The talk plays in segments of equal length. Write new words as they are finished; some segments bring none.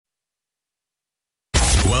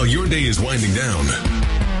while your day is winding down.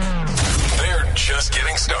 They're just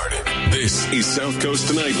getting started. This is South Coast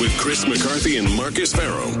Tonight with Chris McCarthy and Marcus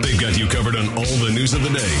Farrow. They've got you covered on all the news of the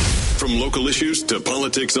day, from local issues to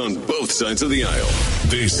politics on both sides of the aisle.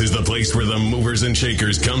 This is the place where the movers and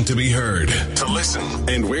shakers come to be heard, to listen,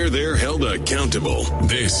 and where they're held accountable.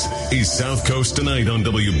 This is South Coast Tonight on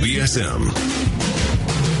WBSM.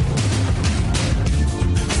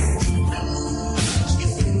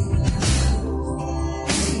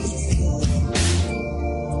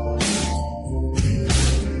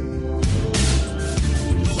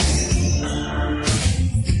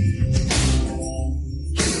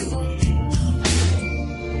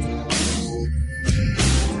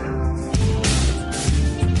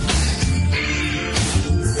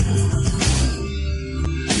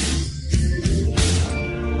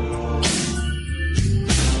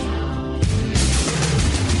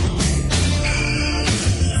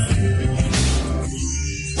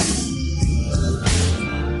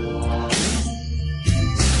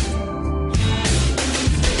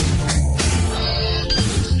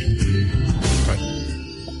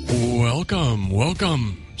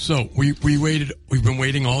 Welcome. So we waited. We've been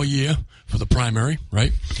waiting all year for the primary,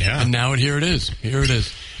 right? Yeah. And now here it is. Here it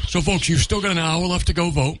is. So, folks, you've still got an hour left to go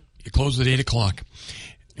vote. You close at 8:00.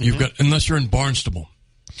 You've got, unless you're in Barnstable,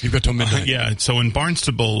 you've got till midnight. Yeah. So in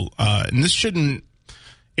Barnstable, and this shouldn't.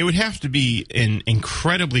 It would have to be an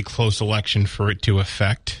incredibly close election for it to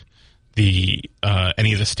affect the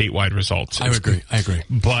any of the statewide results. I agree.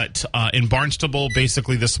 But in Barnstable,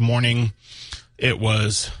 basically this morning, it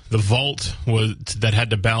was the vault that had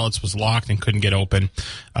the ballots was locked and couldn't get open.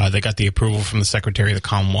 They got the approval from the Secretary of the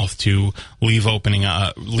Commonwealth to leave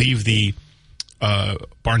the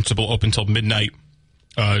Barnstable open till midnight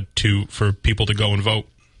for people to go and vote.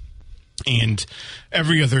 And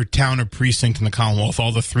every other town or precinct in the Commonwealth,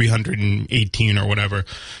 all the 318 or whatever,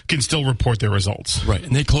 can still report their results. Right,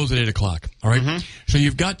 and they close at 8:00. All right, So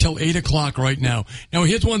you've got till 8:00 right now. Now,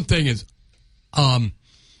 here's one thing: is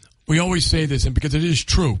we always say this, and because it is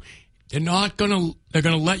true, they're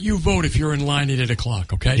gonna let you vote if you're in line at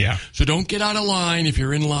 8:00. Okay, yeah. So don't get out of line if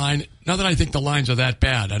you're in line. Not that I think the lines are that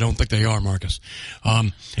bad. I don't think they are, Marcus.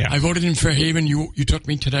 I voted in Fairhaven. You took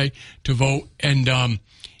me today to vote, and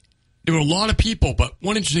there were a lot of people, but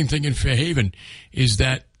one interesting thing in Fairhaven is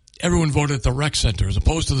that everyone voted at the rec center as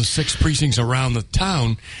opposed to the 6 precincts around the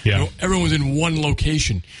town. Yeah. Everyone was in one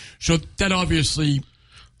location. So that obviously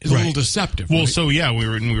is a little deceptive. Well, right? so yeah, we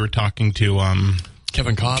were talking to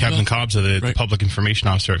Kevin Cobbs, the public information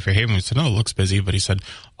officer at Fairhaven. We said, "No, it looks busy," but he said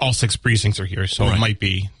all 6 precincts are here, so it might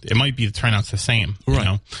be the turnout's the same. Right. You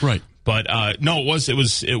know? Right. But no,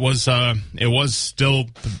 it was still.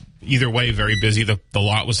 Either way, very busy. The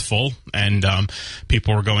lot was full, and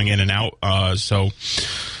people were going in and out. So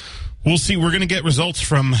we'll see. We're going to get results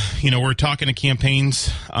from, we're talking to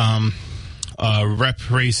campaigns,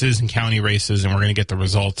 rep races and county races, and we're going to get the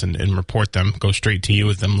results and report them, go straight to you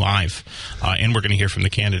with them live. And we're going to hear from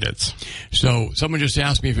the candidates. So someone just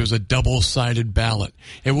asked me if it was a double-sided ballot.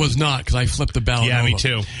 It was not, because I flipped the ballot over. Yeah, me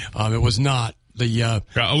too. It was not.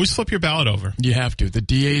 Always flip your ballot over. You have to. The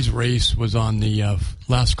DA's race was on the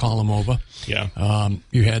last column over. Yeah.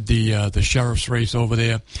 You had the sheriff's race over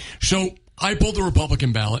there. So I pulled the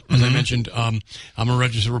Republican ballot. As I mentioned, I'm a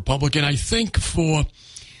registered Republican. I think for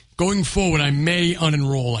going forward, I may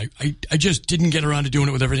unenroll. I just didn't get around to doing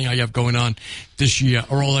it with everything I have going on this year,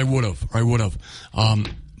 or I would have.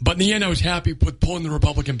 But in the end, I was happy with pulling the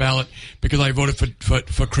Republican ballot because I voted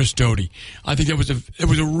for Chris Doty. I think it was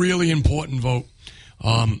a really important vote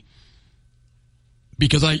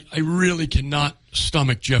because I really cannot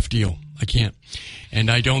stomach Jeff Deal. I can't. And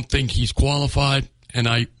I don't think he's qualified, and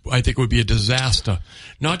I think it would be a disaster,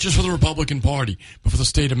 not just for the Republican Party, but for the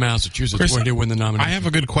state of Massachusetts, Chris, where they win the nomination. I have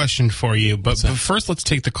a good question for you, but first let's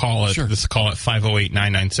take the call. Sure. This call at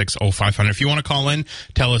 508-996-0500. If you want to call in,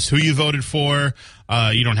 tell us who you voted for.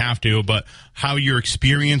 You don't have to, but how your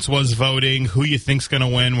experience was voting, who you think's going to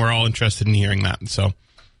win. We're all interested in hearing that. So,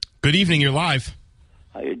 good evening. You're live.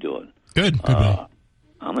 How you doing? Good.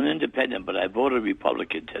 I'm an independent, but I voted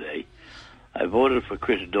Republican today. I voted for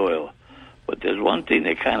Chris Doyle, but there's one thing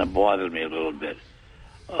that kind of bothered me a little bit.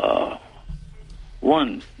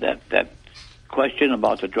 One, that question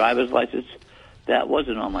about the driver's license, that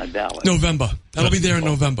wasn't on my ballot. November. That'll be there in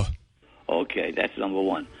November. Okay, that's number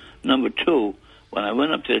one. Number two, when I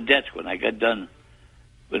went up to the desk, when I got done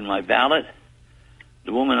with my ballot,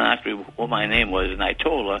 the woman asked me what my name was, and I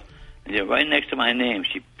told her, and then right next to my name,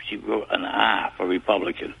 she wrote an R for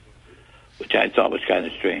Republican, which I thought was kind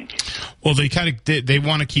of strange. Well, they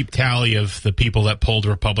want to keep tally of the people that pulled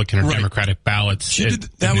Republican or Democratic ballots.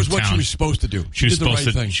 That was what she was supposed to do. She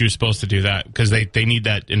was supposed to do that because they need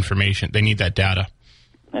that information. They need that data.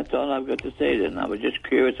 That's all I've got to say then. I was just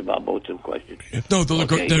curious about both of the questions. No,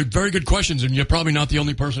 they're very good questions, and you're probably not the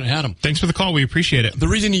only person who had them. Thanks for the call. We appreciate it. The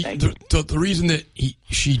reason the reason that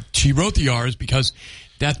she wrote the R is because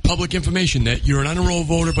that's public information that you're an unenrolled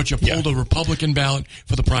voter, but you pulled a Republican ballot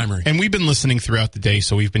for the primary. And we've been listening throughout the day,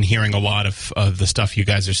 so we've been hearing a lot of the stuff you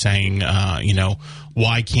guys are saying.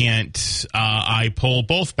 Why can't I pull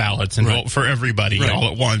both ballots and vote for everybody all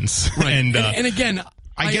at once? Right. And again,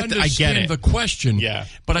 I understand the question,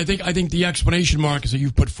 but I think the explanation, Marcus, that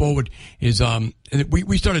you've put forward is, and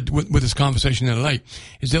we started with this conversation the other night,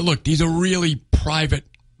 is that, look, these are really private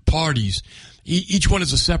parties. Each one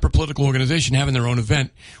is a separate political organization having their own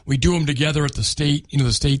event. We do them together at the state,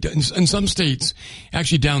 the state, in some states,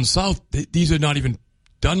 actually down south, these are not even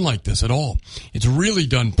done like this at all. It's really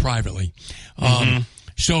done privately. Because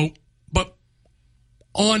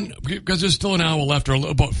there's still an hour left, or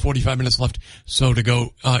about 45 minutes left, so to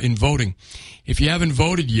go in voting. If you haven't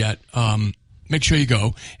voted yet, make sure you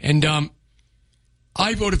go. And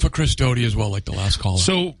I voted for Chris Doty as well, like the last caller.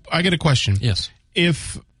 So I got a question. Yes.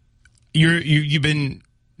 If you've been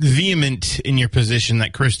vehement in your position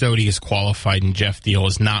that Chris Doty is qualified and Jeff Deal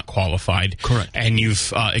is not qualified. Correct. And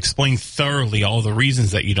you've explained thoroughly all the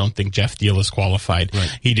reasons that you don't think Jeff Deal is qualified.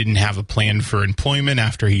 Right. He didn't have a plan for employment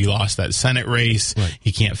after he lost that Senate race. Right.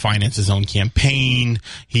 He can't finance his own campaign.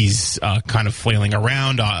 He's kind of flailing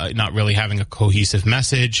around, not really having a cohesive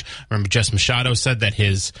message. Remember, Jess Machado said that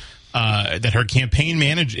his campaign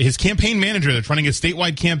manager that's running a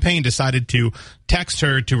statewide campaign decided to text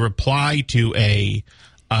her to reply to a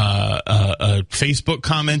Facebook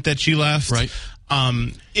comment that she left. Right.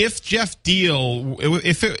 If Jeff Deal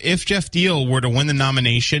were to win the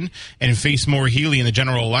nomination and face Maura Healey in the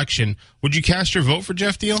general election, would you cast your vote for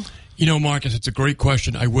Jeff Deal? Marcus, it's a great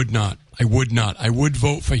question. I would not. I would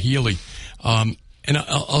vote for Healey. And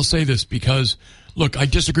I'll say this because, look, I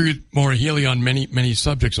disagree with Maura Healey on many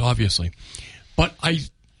subjects, obviously. But I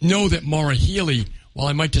know that Maura Healey, while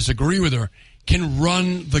I might disagree with her, can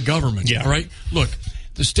run the government. Yeah. All right? Look,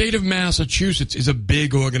 the state of Massachusetts is a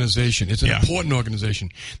big organization. It's an important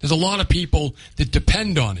organization. There's a lot of people that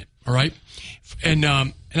depend on it. All right? And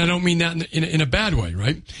I don't mean that in a bad way,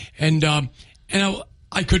 right? And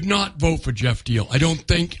I could not vote for Jeff Deal. I don't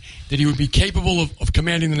think that he would be capable of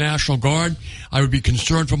commanding the National Guard. I would be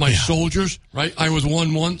concerned for my soldiers, right? I was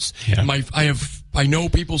one once. Yeah. I know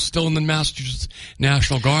people still in the Massachusetts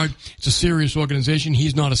National Guard. It's a serious organization.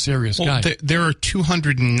 He's not a serious guy. There are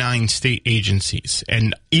 209 state agencies,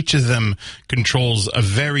 and each of them controls a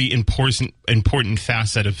very important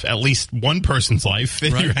facet of at least one person's life,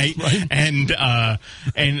 right? And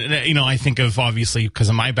I think of, obviously, because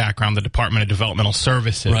of my background, the Department of Developmental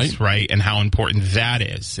Services, right? And how important that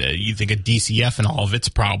is. You think of DCF and all of its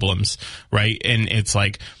problems, right? And it's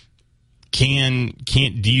like, do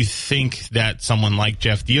you think that someone like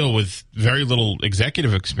Jeff Deal with very little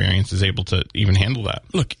executive experience is able to even handle that?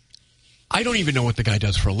 Look, I don't even know what the guy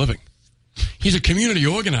does for a living. He's a community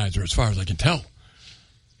organizer, as far as I can tell.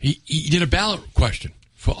 He did a ballot question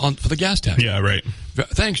for the gas tax. Yeah, right.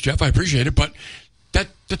 Thanks, Jeff. I appreciate it, but that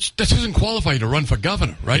doesn't qualify you to run for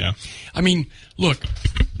governor, right? Yeah. I mean, look,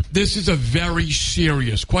 this is a very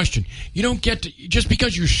serious question. You don't get to, just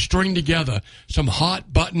because you string together some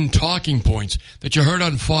hot button talking points that you heard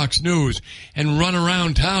on Fox News and run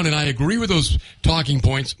around town, and I agree with those talking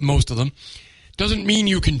points, most of them, doesn't mean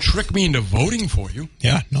you can trick me into voting for you.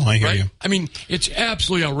 Yeah, no, I hear you. I mean, it's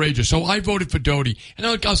absolutely outrageous. So I voted for Doty. And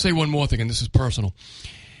I'll say one more thing, and this is personal.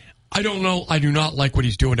 I don't know. I do not like what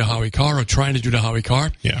he's doing to Howie Carr or trying to do to Howie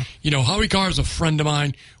Carr. Yeah. Howie Carr is a friend of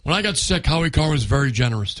mine. When I got sick, Howie Carr was very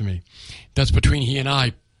generous to me. That's between he and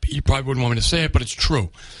I. He probably wouldn't want me to say it, but it's true.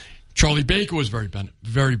 Charlie Baker was very,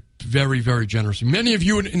 very, very generous. Many of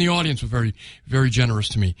you in the audience were very, very generous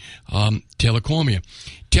to me. Taylor Cormier.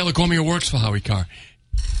 Taylor Cormier works for Howie Carr.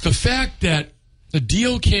 The fact that the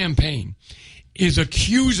Deal campaign is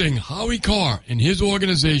accusing Howie Carr and his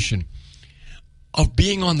organization of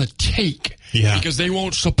being on the take because they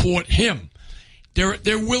won't support him.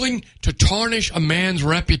 They're willing to tarnish a man's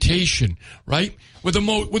reputation, right? With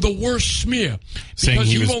the worst smear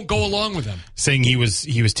because he won't go along with them. Saying he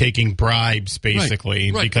was taking bribes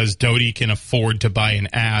basically because Doty can afford to buy an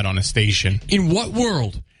ad on a station. In what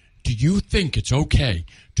world do you think it's okay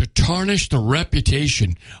to tarnish the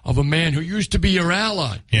reputation of a man who used to be your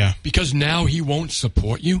ally? Yeah. Because now he won't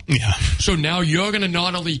support you? Yeah. So now you're going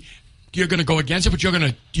to you're going to go against it, but you're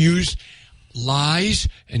going to use lies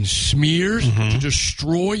and smears to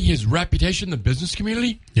destroy his reputation in the business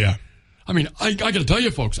community? Yeah. I mean, I got to tell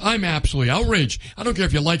you, folks, I'm absolutely outraged. I don't care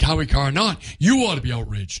if you like Howie Carr or not. You ought to be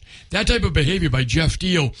outraged. That type of behavior by Jeff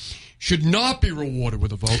Deal should not be rewarded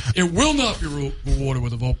with a vote. It will not be rewarded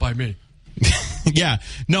with a vote by me. Yeah.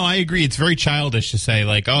 No, I agree. It's very childish to say,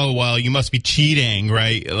 like, oh, well, you must be cheating,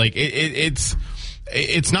 right? Like, it's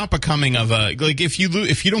not becoming of a, like, if you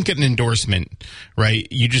don't get an endorsement, right,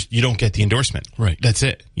 you don't get the endorsement. Right. That's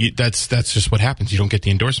it. That's just what happens. You don't get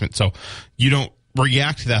the endorsement. So you don't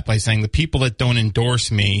react to that by saying the people that don't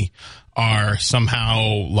endorse me are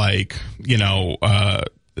somehow, like,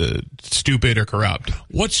 stupid or corrupt.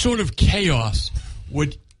 What sort of chaos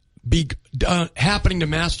would be happening to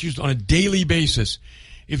Massachusetts on a daily basis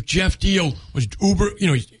if Jeff Deal was Uber,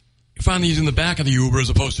 finally he's in the back of the Uber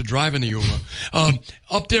as opposed to driving the Uber.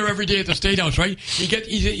 Up there every day at the State House, right? He's going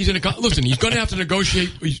to have to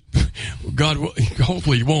negotiate. God,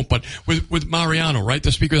 hopefully he won't, but with Mariano, right,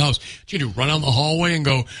 the Speaker of the House, run out the hallway and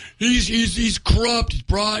go, he's corrupt, he's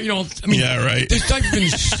broad, yeah, right. This type of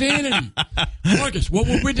insanity. Marcus, what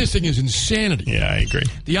we're witnessing is insanity. Yeah, I agree.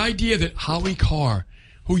 The idea that Howie Carr,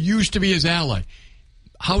 who used to be his ally,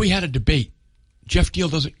 Howie had a debate. Jeff Deal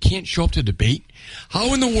can't show up to debate.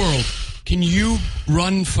 How in the world can you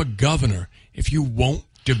run for governor if you won't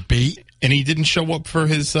debate? And he didn't show up for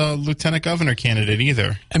his lieutenant governor candidate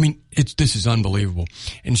either. I mean, this is unbelievable.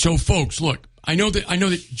 And so, folks, look, I know that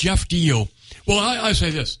Jeff Deal. Well, I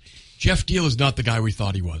say this: Jeff Deal is not the guy we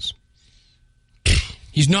thought he was.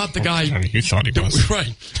 He's not the guy you thought he was.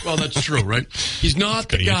 Right. Well, that's true, right? He's not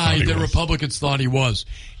the guy that Republicans thought he was.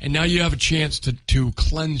 And now you have a chance to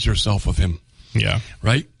cleanse yourself of him. Yeah.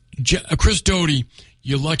 Right? Chris Doty,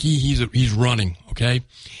 you're lucky he's running, okay?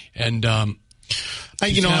 And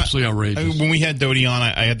he's absolutely outrageous. When we had Doty on,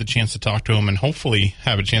 I had the chance to talk to him and hopefully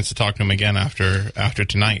have a chance to talk to him again after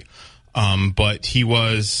tonight. But he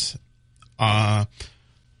was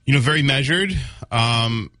very measured.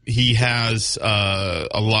 He has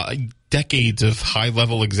decades of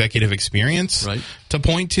high-level executive experience to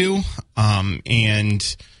point to.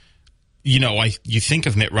 And you think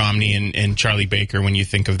of Mitt Romney and Charlie Baker when you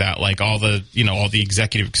think of that, like all the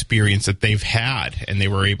executive experience that they've had and they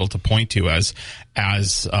were able to point to as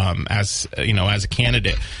a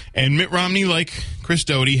candidate. And Mitt Romney, like Chris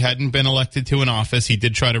Doty, hadn't been elected to an office. He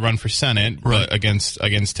did try to run for Senate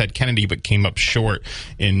against Ted Kennedy, but came up short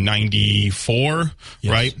in 94,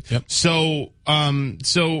 yes. Right? Yep. So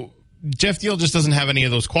Jeff Deal just doesn't have any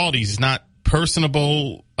of those qualities. He's not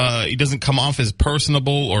personable. He doesn't come off as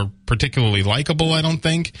personable or particularly likable, I don't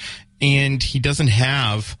think. And he doesn't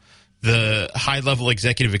have the high-level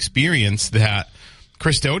executive experience that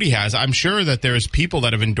Chris Doty has. I'm sure that there's people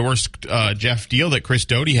that have endorsed Jeff Deal that Chris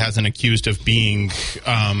Doty hasn't accused of being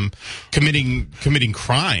committing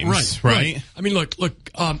crimes, right? I mean, look.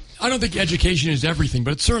 I don't think education is everything,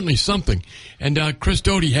 but it's certainly something. And Chris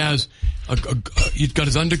Doty has he's got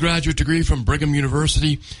his undergraduate degree from Brigham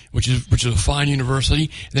University, which is a fine university.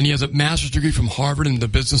 And then he has a master's degree from Harvard in the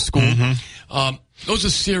business school. Mm-hmm. Those are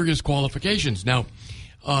serious qualifications. Now,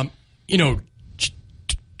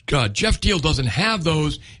 Jeff Deal doesn't have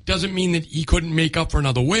those. Doesn't mean that he couldn't make up for in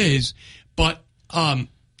other ways, but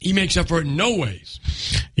he makes up for it in no ways.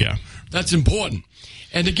 Yeah. That's important.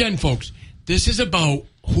 And again, folks, this is about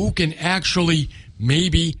who can actually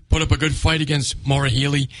maybe put up a good fight against Maura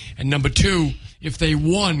Healey, and number two, if they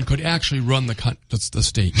won, could actually run the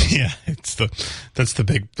state. Yeah, that's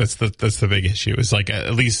the big issue. It's like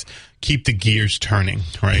at least keep the gears turning,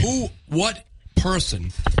 right? What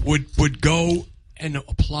person would go and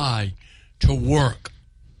apply to work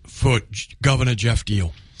for Governor Jeff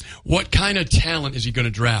Deal? What kind of talent is he going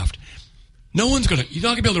to draft? He's not going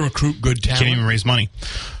to be able to recruit good talent. Can't even raise money.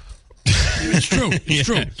 It's true. It's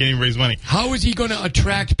true. Can't even raise money. How is he going to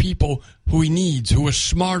attract people who he needs, who are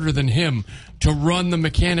smarter than him, to run the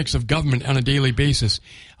mechanics of government on a daily basis?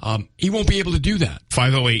 He won't be able to do that.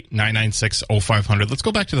 508-996-0500. Let's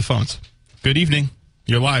go back to the phones. Good evening.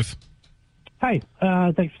 You're live. Hi.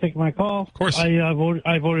 Thanks for taking my call. Of course. I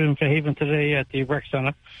voted in Fairhaven today at the rec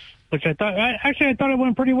center, which I thought it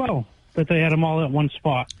went pretty well, that they had them all at one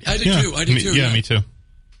spot. I did too. Yeah, me too.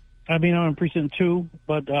 I mean, I'm in precinct 2,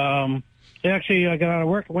 but I got out of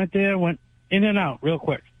work, went there, went in and out real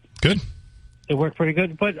quick. Good. It worked pretty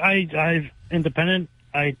good. But I've independent.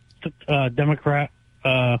 I took Democrat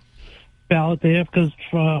ballot there because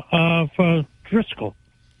for Driscoll.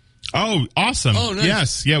 Oh, awesome. Oh, nice.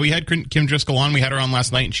 Yes. Yeah, we had Kim Driscoll on. We had her on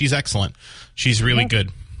last night, and she's excellent. She's really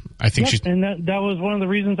good. I think she's... And that was one of the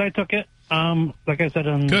reasons I took it. Like I said,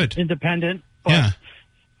 I'm good. Independent. But yeah.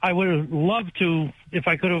 I would have loved to if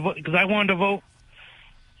I could have, because I wanted to vote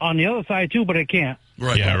on the other side too, but I can't.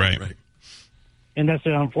 Right. Yeah, right. And that's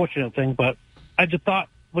an unfortunate thing. But I just thought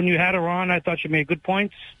when you had her on, I thought she made good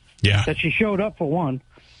points. Yeah. That she showed up for one.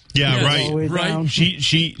 Yeah, Yes. right.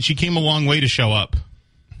 She came a long way to show up.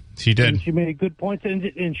 She did. And she made good points,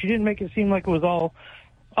 and she didn't make it seem like it was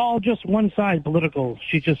all just one side political.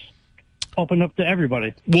 She just opened up to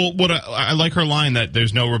everybody. Well, what I like her line that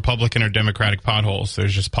there's no Republican or Democratic potholes.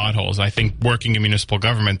 There's just potholes. I think working in municipal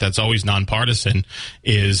government that's always nonpartisan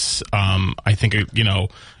is, I think,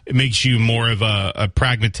 it makes you more of a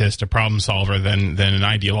pragmatist, a problem solver than an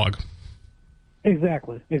ideologue.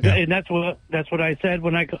 Exactly. Yeah. And that's what I said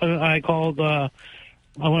when I called.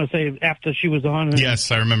 I want to say after she was on.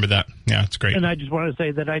 Yes, I remember that. Yeah, it's great. And I just want to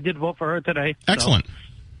say that I did vote for her today. Excellent. So.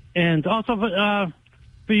 And also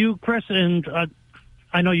for you, Chris, and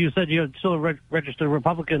I know you said you're still a registered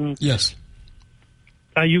Republican. Yes.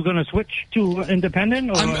 Are you going to switch to independent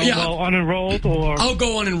or go unenrolled? Or I'll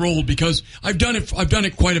go unenrolled because I've done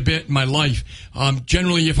it quite a bit in my life.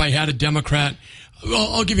 Generally, if I had a Democrat.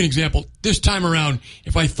 Well, I'll give you an example. This time around,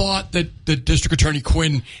 if I thought that the District Attorney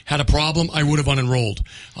Quinn had a problem, I would have unenrolled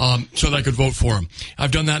so that I could vote for him.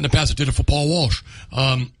 I've done that in the past. I did it for Paul Walsh.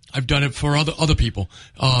 I've done it for other people.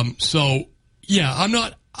 So, yeah, I'm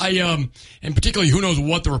not. And particularly, who knows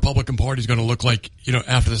what the Republican Party is going to look like,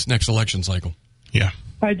 after this next election cycle. Yeah,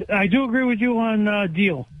 I do agree with you on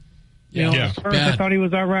Deal. Yeah, first I thought he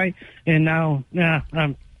was all right, and now,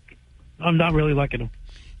 I'm not really liking him.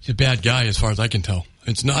 He's a bad guy, as far as I can tell.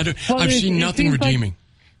 It's not. I've seen nothing redeeming.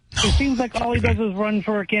 It seems like all he does is run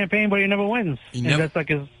for a campaign, but he never wins. And that's like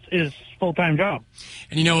his full-time job.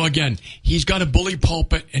 And again, he's got a bully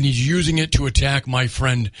pulpit, and he's using it to attack my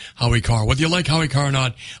friend Howie Carr. Whether you like Howie Carr or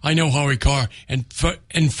not, I know Howie Carr, and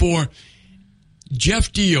for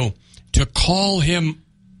Jeff Deal to call him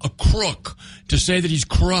a crook, to say that he's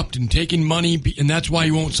corrupt and taking money, and that's why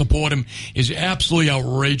he won't support him, is absolutely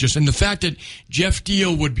outrageous. And the fact that Jeff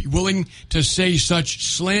Deal would be willing to say such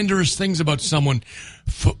slanderous things about someone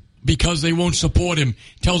because they won't support him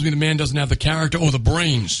tells me the man doesn't have the character or the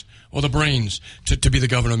brains to be the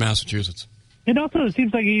governor of Massachusetts. And also, it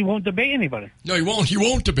seems like he won't debate anybody. No, he won't. He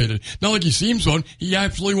won't debate it. Not like he seems one. He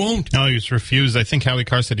absolutely won't. No, he's refused. I think Howie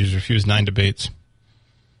Carr said he's refused 9 debates.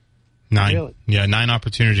 9. Really? Yeah, 9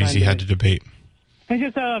 opportunities he had to debate. And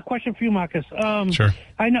just a question for you, Marcus. Sure.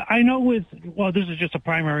 I know this is just a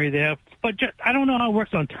primary there, but I don't know how it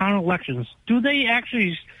works on town elections. Do they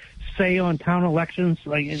actually say on town elections,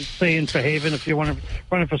 like say in Fairhaven, if you're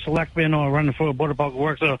running for selectman or running for Board of Public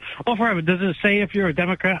Works or forever, does it say if you're a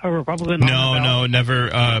Democrat or Republican? No,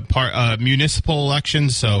 never. Municipal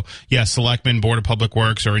elections, so yeah, selectman, Board of Public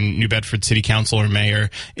Works, or in New Bedford City Council or mayor,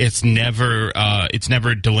 it's never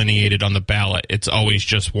delineated on the ballot. It's always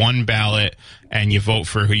just one ballot, and you vote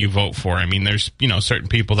for who you vote for. I mean, there's certain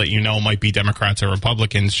people that might be Democrats or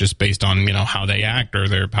Republicans just based on how they act or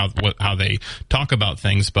how they talk about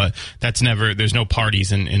things, but that's never. There's no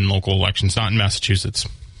parties in local elections, not in Massachusetts.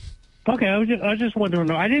 Okay, I was just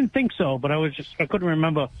wondering. I didn't think so, but I couldn't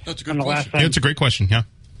remember. That's a good question. Last time. Yeah, it's a great question. Yeah.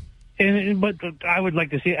 But I would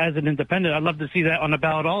like to see, as an independent, I'd love to see that on the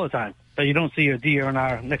ballot all the time. That you don't see a D or an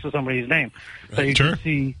R next to somebody's name. Right. So you can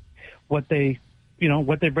see what they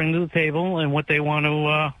bring to the table and what they want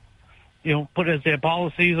to, put as their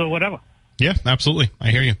policies or whatever. Yeah, absolutely.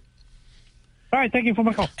 I hear you. All right, thank you for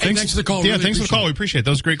my call. Thanks for the call. Yeah, really thanks for the call. We appreciate it.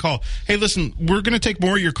 That was a great call. Hey, listen, we're going to take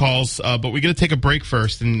more of your calls, but we got to take a break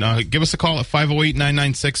first. And give us a call at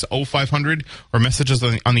 508-996-0500 or message us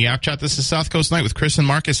on the app chat. This is South Coast Night with Chris and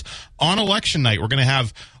Marcus. On election night, we're going to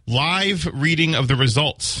have live reading of the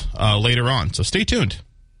results later on. So stay tuned.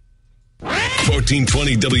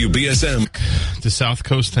 1420 WBSM. To South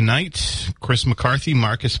Coast tonight. Chris McCarthy,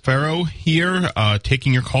 Marcus Farrow here,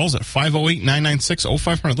 taking your calls at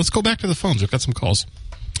 508-996-0500. Let's go back to the phones. We've got some calls.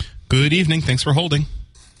 Good evening. Thanks for holding.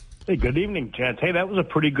 Hey, good evening, gents. Hey, that was a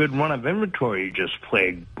pretty good run of inventory you just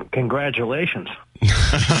played. Congratulations.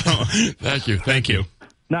 Thank you.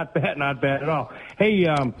 Not bad at all. Hey,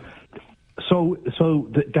 So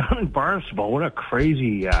down in Barnstable, what a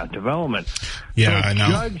crazy development. Yeah, I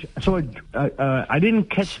know. I didn't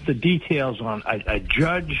catch the details on a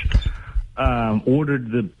judge ordered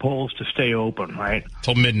the polls to stay open, right?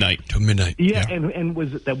 Till midnight. Yeah. And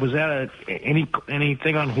was that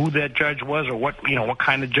anything on who that judge was, or what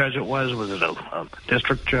kind of judge it was? Was it a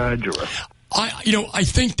district judge or? I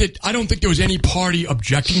don't think there was any party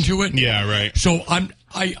objecting to it. Yeah, right. So I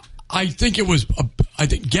think it was. I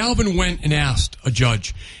think Galvin went and asked a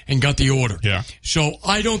judge and got the order. Yeah. So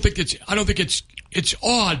I don't think it's it's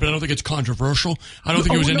odd, but I don't think it's controversial. I don't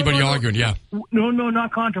think there was anybody arguing. Yeah. No,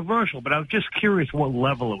 not controversial. But I was just curious what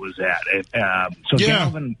level it was at.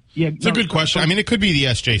 Galvin. Yeah, it's a good question. I mean, it could be the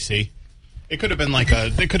SJC. It could have been like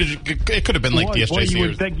It could have been like the SJC. Well, you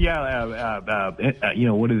would think,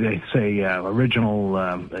 what do they say?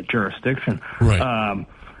 Original jurisdiction. Right.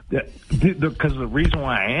 Because the reason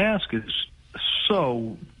why I ask is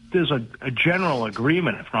so there's a general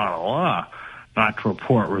agreement, if not a law, not to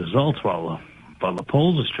report results while the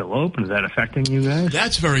polls are still open. Is that affecting you guys?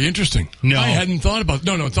 That's very interesting. No, I hadn't thought about.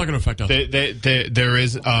 No, it's not going to affect us.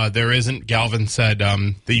 There isn't. Galvin said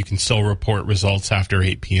that you can still report results after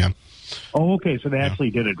 8 p.m. Oh, okay. So they actually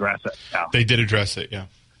did address it. Yeah. They did address it. Yeah.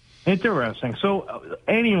 Interesting. So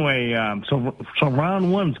anyway, so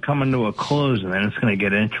round one's coming to a close, and then it's going to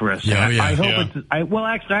get interesting. Yeah, I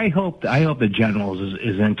hope I hope the generals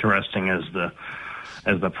is interesting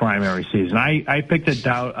as the primary season. I picked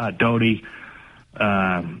Doty.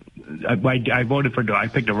 I voted for Doty. I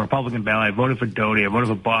picked a Republican ballot. I voted for Doty. I voted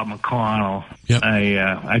for Bob McConnell. Yep.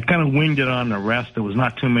 I kind of winged it on the rest. There was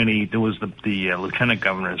not too many. There was the lieutenant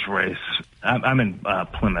governor's race. I'm in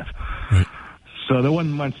Plymouth. Right. So there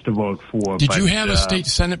wasn't much to vote for. Did you have a state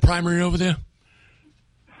senate primary over there?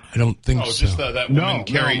 I don't think so. Just that woman,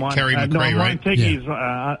 Carrie McRae, right?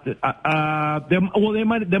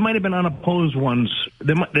 There might have been unopposed ones.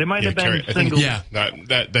 There might have been single. Yeah,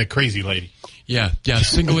 that crazy lady. Yeah,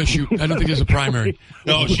 single issue. I don't think there's a primary.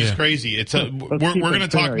 No, she's crazy. We're going to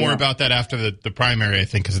talk more about that after the primary, I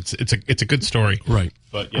think, because it's a good story. Right.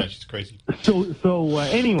 But yeah, she's crazy.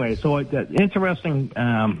 Anyway, interesting.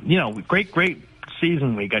 Great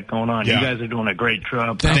season we got going on. Yeah. You guys are doing a great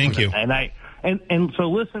job. Thank you. And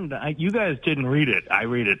so listen, you guys didn't read it. I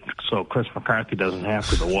read it, so Chris McCarthy doesn't have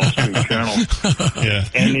to. The Wall Street Journal. Yeah.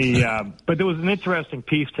 And but there was an interesting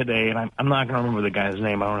piece today, and I'm not going to remember the guy's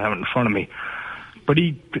name. I don't have it in front of me. But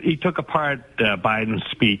he took apart Biden's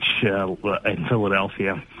speech in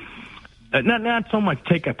Philadelphia. Not so much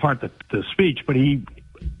take apart the speech, but he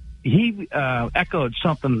echoed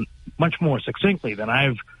something much more succinctly than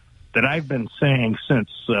I've been saying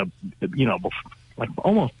since like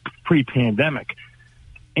almost pre-pandemic,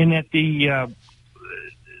 in that the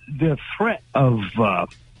threat of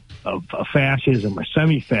fascism or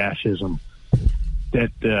semi-fascism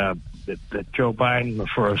that Joe Biden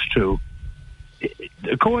refers to.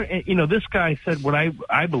 This guy said what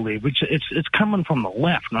I believe, which it's coming from the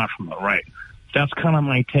left, not from the right. That's kind of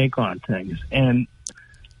my take on things, and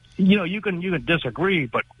you can disagree,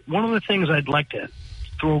 but one of the things I'd like to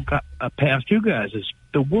throw past you guys is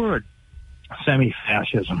the word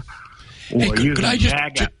semi-fascism. Hey, could I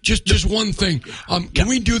just one thing? Can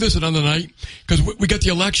we do this another night? Because we got the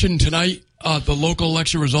election tonight, the local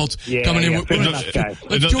election results coming in.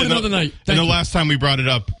 Let's do it another night. And the last time we brought it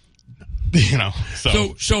up,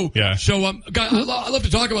 So, guys, I love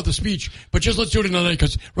to talk about the speech, but just let's do it another night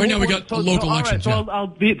because right now we got the local elections. All right,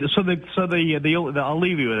 I'll leave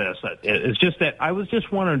you with this. It's just that I was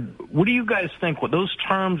just wondering, what do you guys think when those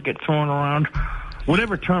terms get thrown around,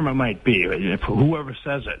 whatever term it might be, whoever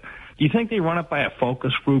says it? Do you think they run it by a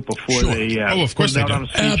focus group before they? Of course they do.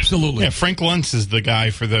 Absolutely. Yeah, Frank Luntz is the guy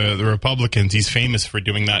for the Republicans. He's famous for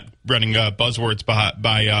doing that, running buzzwords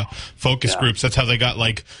by focus groups. That's how they got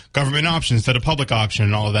like government option instead of public option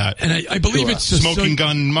and all of that. And I believe it's smoking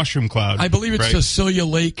gun mushroom cloud. I believe it's Cecilia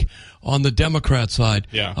Lake on the Democrat side.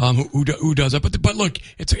 Yeah. Who does that? But look,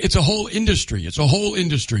 it's a whole industry. It's a whole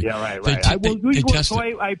industry. Yeah, right.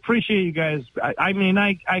 I appreciate you guys. I mean,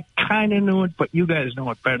 I kind of knew it, but you guys know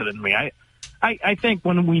it better than me. I think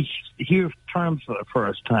when we hear terms for the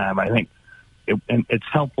first time, I think it's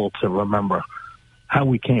helpful to remember how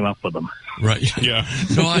we came up with them. Right. Yeah.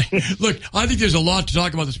 No, I think there's a lot to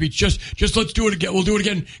talk about the speech. Just let's do it again. We'll do it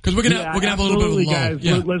again because we're gonna have a little bit of a lull. Guys.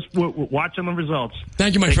 Yeah. Let's watch on the results.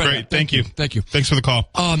 Thank you, my friend. Great. Thank you. Thanks for the call.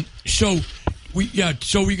 We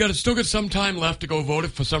still got some time left to go vote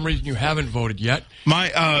if for some reason you haven't voted yet.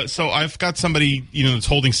 So I've got somebody that's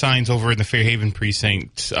holding signs over in the Fairhaven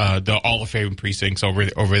precinct, all the Fairhaven precincts over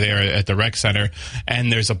there at the rec center, and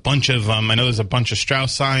there's a bunch of I know there's a bunch of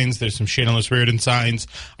Strauss signs. There's some Shannonless Reardon signs.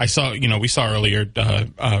 I saw we saw earlier Rick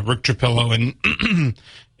Trapillo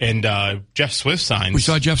and Jeff Swift signs. We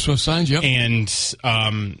saw Jeff Swift signs. Yep. And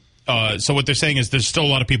so what they're saying is there's still a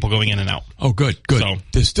lot of people going in and out. Oh, good. So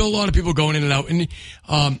there's still a lot of people going in and out, and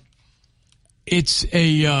it's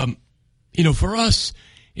a for us,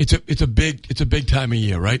 it's a big time of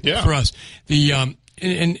year, right? Yeah. For us, and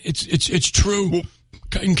it's true. Well,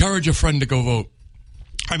 encourage a friend to go vote.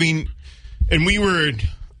 I mean, and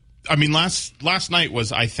last night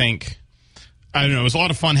was, I think, I don't know. It was a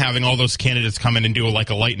lot of fun having all those candidates come in and do a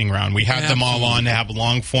lightning round. We had them all on to have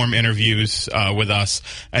long form interviews with us,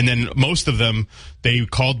 and then most of them they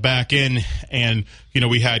called back in, and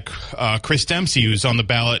we had Chris Dempsey, who's on the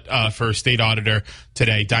ballot for state auditor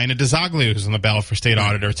today. Dinah DeZoglio, who's on the ballot for state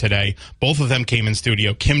auditor today. Both of them came in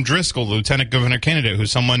studio. Kim Driscoll, the lieutenant governor candidate,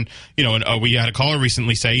 who's someone we had a caller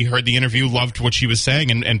recently say he heard the interview, loved what she was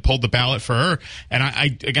saying, and pulled the ballot for her. And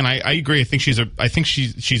I agree. I think she's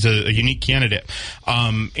a unique candidate.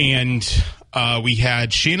 We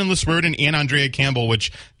had Shannon Lisburden and Andrea Campbell,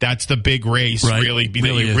 which that's the big race, right.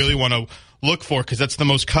 really want to look for, because that's the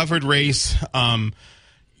most covered race.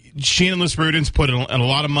 Shannon Lisburden's put in a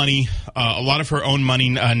lot of money, a lot of her own money,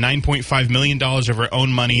 $9.5 million of her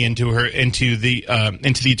own money into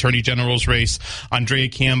the Attorney General's race. Andrea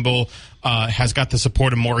Campbell has got the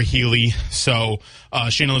support of Maura Healey. So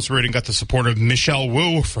Shannon Lisburden got the support of Michelle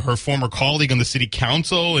Wu, for her former colleague on the city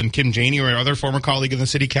council, and Kim Janey, her other former colleague in the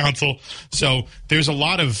city council. So there's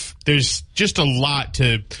just a lot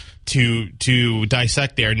to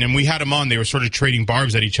dissect there. And then we had them on. They were sort of trading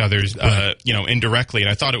barbs at each other's, indirectly. And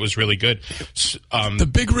I thought it was really good. The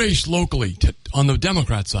big race locally on the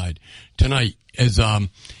Democrat side tonight is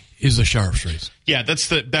the sheriff's race. Yeah,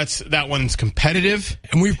 that one's competitive.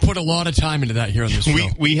 And we've put a lot of time into that here on this show.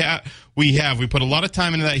 We put a lot of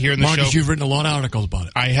time into that here in the show. Marcus, you've written a lot of articles about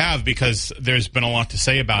it. I have, because there's been a lot to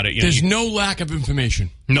say about it. There's no lack of information.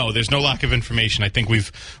 No, there's no lack of information. I think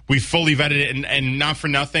we've fully vetted it, and not for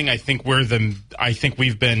nothing. I think we've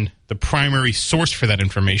been the primary source for that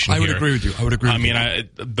information. I would agree with you.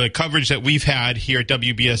 The coverage that we've had here at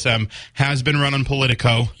WBSM has been run on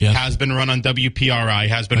Politico, has been run on WPRI,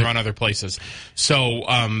 has been run other places. So,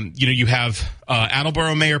 you have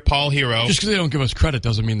Attleboro Mayor Paul Hero. Just because they don't give us credit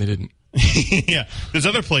doesn't mean they didn't. Yeah, there's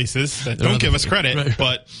other places that don't give us credit, right.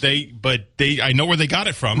 but they I know where they got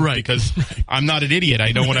it from, right. because I'm not an idiot.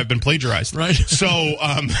 I know when I've been plagiarized. Right. So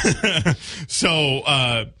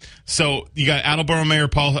you got Attleboro Mayor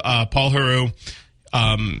Paul Hero,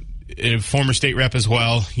 a former state rep as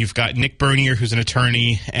well. You've got Nick Bernier, who's an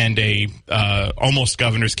attorney and a almost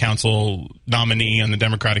governor's council nominee on the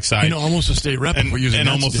Democratic side. Almost a state rep before using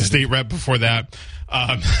almost a state rep before that.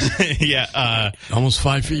 Almost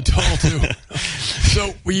 5 feet tall too.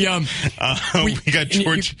 So we got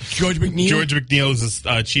George McNeil. George McNeil is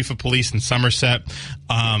chief of police in Somerset,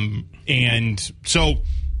 and so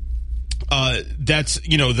that's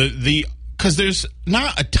because there's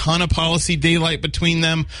not a ton of policy daylight between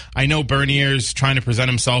them. I know Bernier's trying to present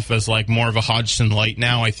himself as more of a Hodgson light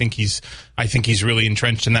now. I think he's really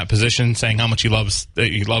entrenched in that position, saying how much he loves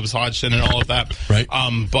Hodgson and all of that. Right.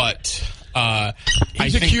 But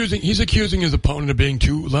he's accusing his opponent of being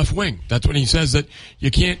too left wing. That's when he says that you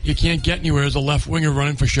can't get anywhere as a left winger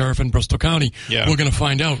running for sheriff in Bristol County. Yeah. We're going to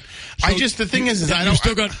find out. So the thing is you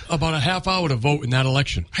still got about a half hour to vote in that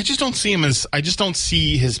election. I just don't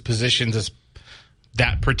see his positions as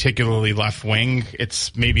that particularly left wing.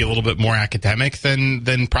 It's maybe a little bit more academic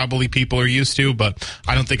than probably people are used to, but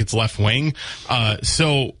I don't think it's left wing.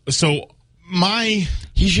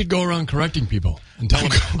 He should go around correcting people and tell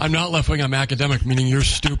them, I'm not left wing, I'm academic, meaning you're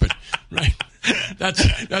stupid. Right? That's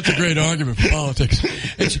a great argument for politics.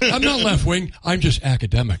 I'm not left wing, I'm just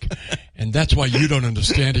academic. And that's why you don't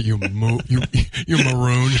understand it, you maroon.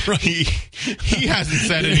 Right? He hasn't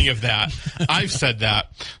said any of that. I've said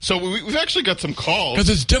that. So we've actually got some calls. Because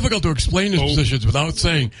it's difficult to explain his positions without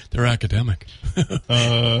saying they're academic.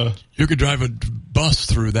 You could drive a bus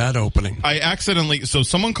through that opening. So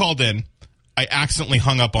someone called in. I accidentally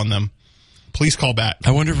hung up on them. Please call back.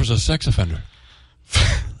 I wonder if it was a sex offender.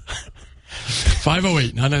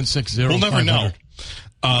 508-996-0500. We'll never know.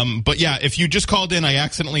 But yeah, if you just called in, I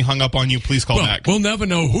accidentally hung up on you. Please call back. We'll never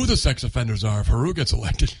know who the sex offenders are if Haru gets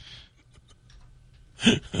elected.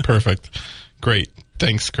 Perfect. Great.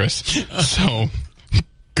 Thanks, Chris. So,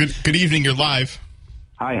 good evening. You're live.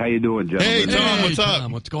 Hi, how you doing, gentlemen? Hey, Tom, what's up?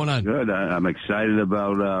 Tom, what's going on? Good. I'm excited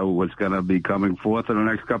about what's going to be coming forth in the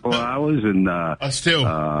next couple of hours, and us too.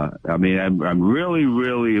 I'm really,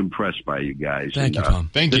 really impressed by you guys. Thank you,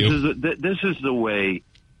 Tom. Thank you. This is the way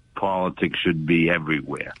politics should be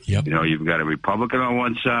everywhere. Yep. You've got a Republican on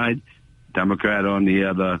one side, Democrat on the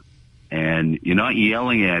other, and you're not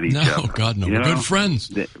yelling at each other. No, God, no. We're good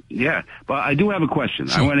friends. Yeah, but I do have a question.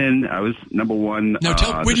 Sure. I went in. I was number one.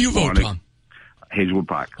 Now, where do you vote, Tom? Hazelwood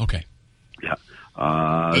Park. Okay. Yeah.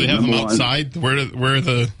 Do they have them outside? Where are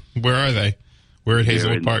they? We're at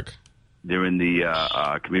Hazelwood Park. They're in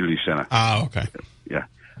the community center. Ah, okay. Yeah.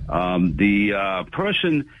 The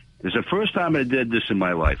person, it's the first time I did this in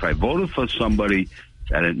my life. I voted for somebody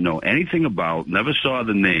that I didn't know anything about, never saw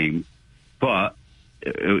the name, but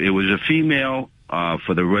it was a female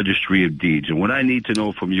for the Registry of Deeds. And what I need to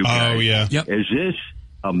know from you guys is this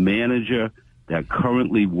a manager that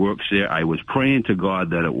currently works there? I was praying to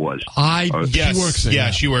God that it was. Yes. She works there.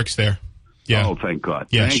 Yeah, she works there. Yeah. Oh, thank God.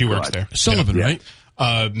 Yeah, thank she God. works there. Sullivan, right?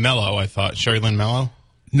 Mello, I thought. Sherry Lynn Mello?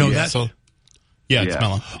 No, it's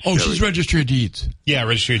Mello. Oh, she's Registry of Deeds. Yeah,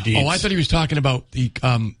 Registry of Deeds. Oh, I thought he was talking about the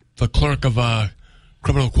clerk of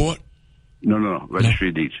criminal court. No, Registry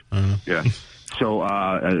of Deeds. Yeah. So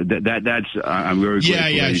that's I'm very grateful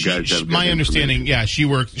that you guys have my understanding. Yeah, she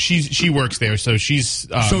works. She works there. So she's.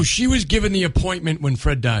 So she was given the appointment when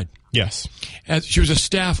Fred died. Yes. She was a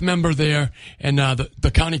staff member there, and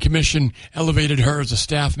the county commission elevated her as a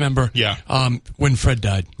staff member. Yeah. When Fred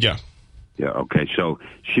died. Yeah. Yeah. Okay. So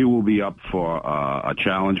she will be up for a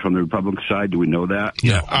challenge from the Republican side. Do we know that?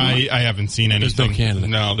 Yeah. I haven't seen anything. There's no candidate.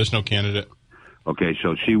 No, there's no candidate. Okay.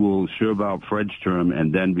 So she will serve out Fred's term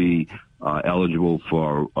and then be eligible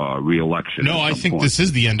for re-election. No, I think this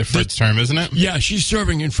is the end of Fred's term, isn't it? Yeah, she's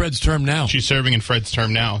serving in Fred's term now. She's serving in Fred's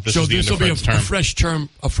term now. This will be a fresh term,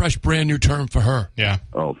 a fresh brand new term for her. Yeah.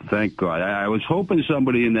 Oh, thank God. I was hoping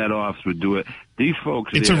somebody in that office would do it. These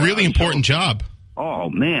folks. It's a really important job.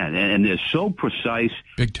 Oh, man. And they're so precise.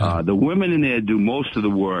 Big time. The women in there do most of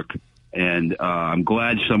the work, and I'm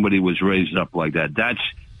glad somebody was raised up like that.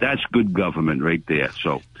 That's good government right there.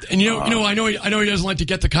 So, and I know he doesn't like to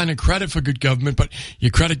get the kind of credit for good government, but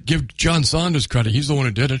give John Saunders credit. He's the one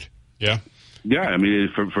who did it. Yeah. Yeah, I mean,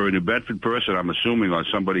 for a New Bedford person, I'm assuming, or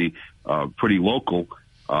somebody pretty local,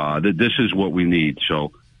 that this is what we need.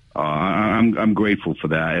 So, I'm grateful for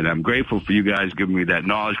that, and I'm grateful for you guys giving me that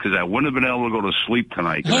knowledge, because I wouldn't have been able to go to sleep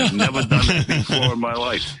tonight, because I've never done this before in my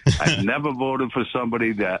life. I've never voted for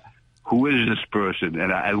somebody that. Who is this person?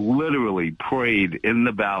 And I literally prayed in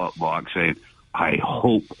the ballot box saying, I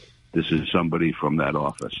hope this is somebody from that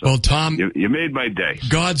office. So well, Tom, you made my day.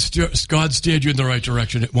 God steered you in the right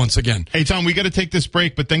direction once again. Hey, Tom, we got to take this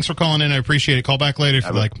break, but thanks for calling in. I appreciate it. Call back later if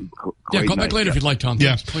you like. Call back later if you'd like, Tom.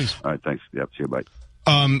 Thanks, please. All right, thanks. Yep, see you, bye.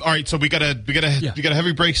 All right, so we got a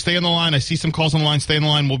heavy break. Stay on the line. I see some calls on the line. Stay on the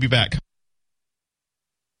line. We'll be back.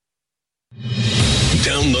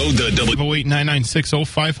 Download the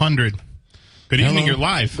 508-996-0500. Good evening. You're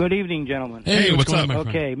live. Good evening, gentlemen. Hey, what's up?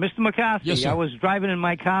 Okay, Mr. McCarthy, yes, I was driving in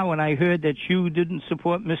my car when I heard that you didn't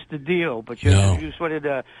support Mr. Deal, but you wanted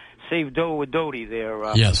to save Doe with Doty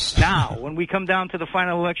there. Yes. Now, when we come down to the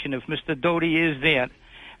final election, if Mr. Doty is there,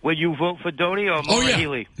 will you vote for Doty or Maura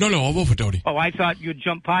Healey? No, I'll vote for Doty. Oh, I thought you'd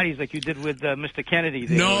jump parties like you did with Mr. Kennedy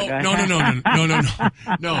there. No.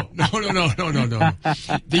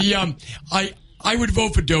 I would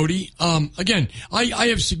vote for Doty. Again, I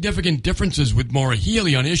have significant differences with Maura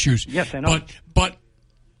Healey on issues. Yes, I know. But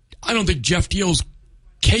I don't think Jeff Deal's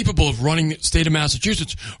capable of running the state of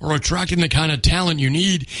Massachusetts or attracting the kind of talent you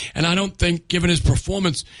need. And I don't think, given his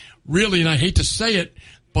performance, really, and I hate to say it,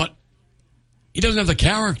 but he doesn't have the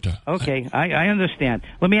character. Okay, I understand.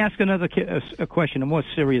 Let me ask another a question, a more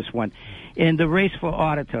serious one. In the race for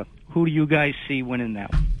auditor, who do you guys see winning now?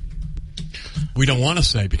 We don't want to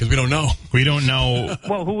say because we don't know. We don't know.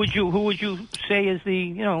 Well, who would you say is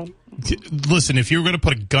the, Listen, if you were going to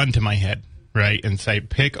put a gun to my head, right, and say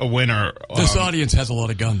pick a winner. This audience has a lot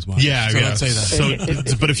of guns, Mark. Yeah, so let's say that.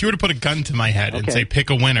 So, but if you were to put a gun to my head and say pick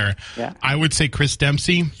a winner, I would say Chris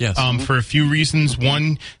Dempsey. Yes. For a few reasons.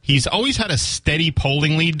 One, he's always had a steady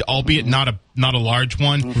polling lead, albeit not a large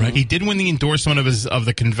one. Right. He did win the endorsement of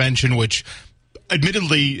the convention, which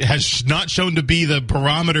admittedly has not shown to be the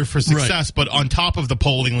barometer for success, but on top of the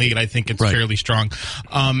polling lead, I think it's fairly strong.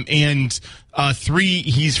 And three,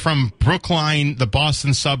 he's from Brookline. The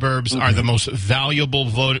Boston suburbs are the most valuable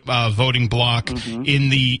voting block in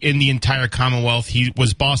the entire Commonwealth. He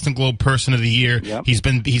was Boston Globe Person of the Year. Yep. He's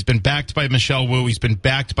been backed by Michelle Wu. He's been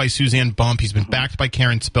backed by Suzanne Bump. He's been backed by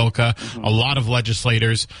Karen Spilka. A lot of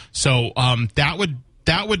legislators. So that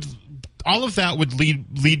would all of that would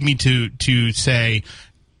lead me to say,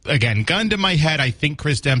 again, gun to my head, I think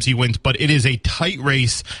Chris Dempsey wins, but it is a tight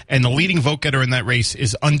race, and the leading vote getter in that race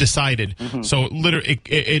is undecided. So, literally,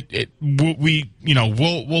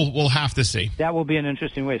 we'll have to see. That will be an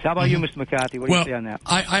interesting race. How about you, Mr. McCarthy? What do you say on that?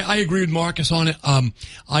 I agree with Marcus on it.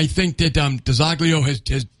 I think that DeZaglio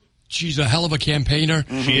has. She's a hell of a campaigner.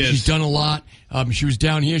 She's done a lot. She was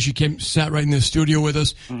down here. She sat right in the studio with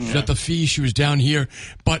us. She's at the Fee. She was down here,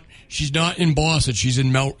 but she's not in Boston. She's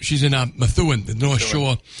in Methuen, the North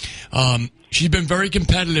Shore. She's been very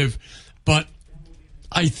competitive, but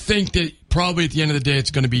I think that probably at the end of the day,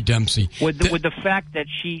 it's going to be Dempsey. With the fact that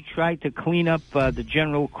she tried to clean up the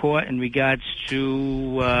general court in regards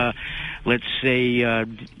to let's say,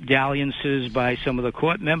 dalliances by some of the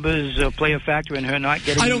court members play a factor in her not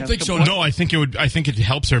getting? I don't think support? so. No, I think it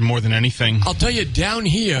helps her more than anything. I'll tell you, down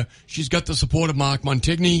here, she's got the support of Mark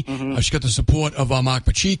Montigny. She's got the support of Mark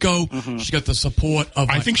Pacheco. She's got the support of...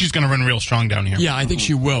 I think she's going to run real strong down here. Yeah, I think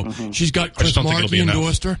she will. She's got Chris Markey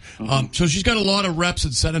endorsed her. So she's got a lot of reps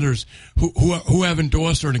and senators who have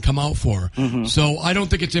endorsed her and come out for her. So I don't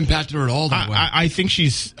think it's impacted her at all that way. I think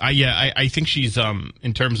she's... I think she's,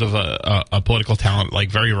 in terms of a political talent, like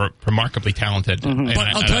very remarkably talented. And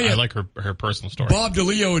But I'll tell you, I like her personal story. Bob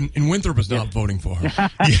DeLeo in Winthrop is not voting for her. Yeah,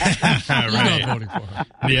 He's right. not voting for her.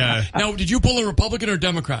 Yeah. Now, did you pull a Republican or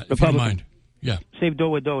Democrat? If you don't mind. Yeah. Save Doe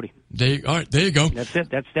with Doty. All right, there you go. That's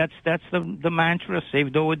it. That's the mantra.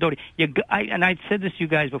 Save Doe with Doty. And I said this to you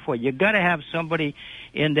guys before. You got to have somebody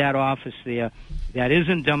in that office there that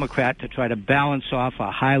isn't Democrat to try to balance off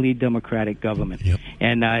a highly Democratic government. Yep.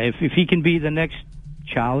 And if he can be the next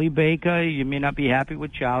Charlie Baker, you may not be happy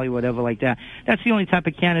with Charlie, whatever like that. That's the only type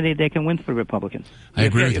of candidate that can win for the Republicans. I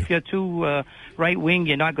agree with you. If you're too right wing,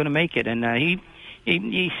 you're not going to make it. And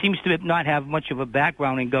he seems to not have much of a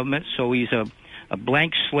background in government, so he's a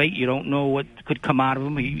blank slate. You don't know what could come out of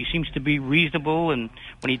him. He seems to be reasonable, and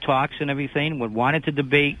when he talks and everything, wanted to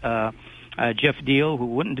debate Jeff Deal, who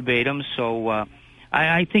wouldn't debate him. So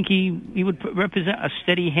I think he would represent a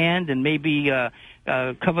steady hand and maybe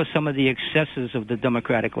cover some of the excesses of the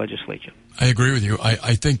Democratic legislature. I agree with you.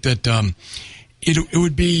 I think that it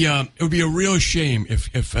would be a real shame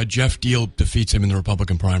if Jeff Deal defeats him in the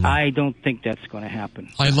Republican primary. I don't think that's going to happen.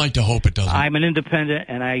 I'd like to hope it doesn't. I'm an independent,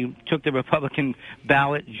 and I took the Republican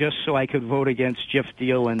ballot just so I could vote against Jeff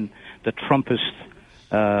Deal and the Trumpist,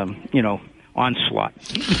 onslaught.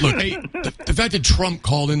 Look, the fact that Trump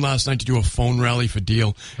called in last night to do a phone rally for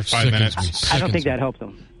Deal for 5 minutes. I don't think that helped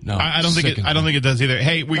them. No, I don't think it does either.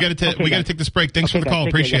 Hey, we got to take this break. Thanks for the call.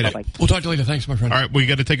 Appreciate it. We'll talk to you later. Thanks, my friend. All right, we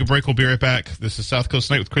got to take a break. We'll be right back. This is South Coast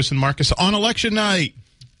Night with Chris and Marcus on election night.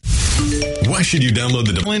 Why should you download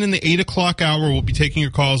the... In the 8 o'clock hour, we'll be taking your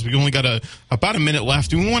calls. We only got about a minute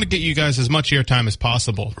left. We want to get you guys as much airtime as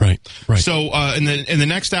possible. Right. So in the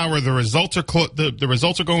next hour, the results are the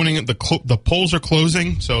results are going in. The polls are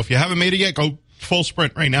closing. So if you haven't made it yet, go full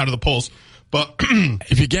sprint right now to the polls. But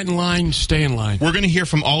if you get in line, stay in line. We're going to hear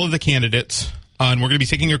from all of the candidates, and we're going to be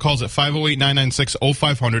taking your calls at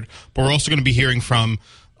 508-996-0500. But we're also going to be hearing from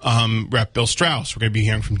Rep. Bill Strauss. We're going to be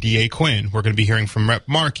hearing from D.A. Quinn. We're going to be hearing from Rep.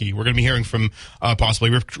 Markey. We're going to be hearing from possibly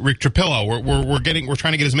Rick Trapillo. We're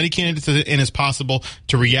trying to get as many candidates in as possible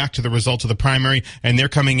to react to the results of the primary, and they're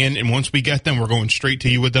coming in. And once we get them, we're going straight to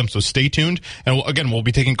you with them. So stay tuned. And we'll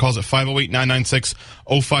be taking calls at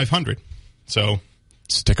 508-996-0500. So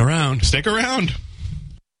stick around. Stick around.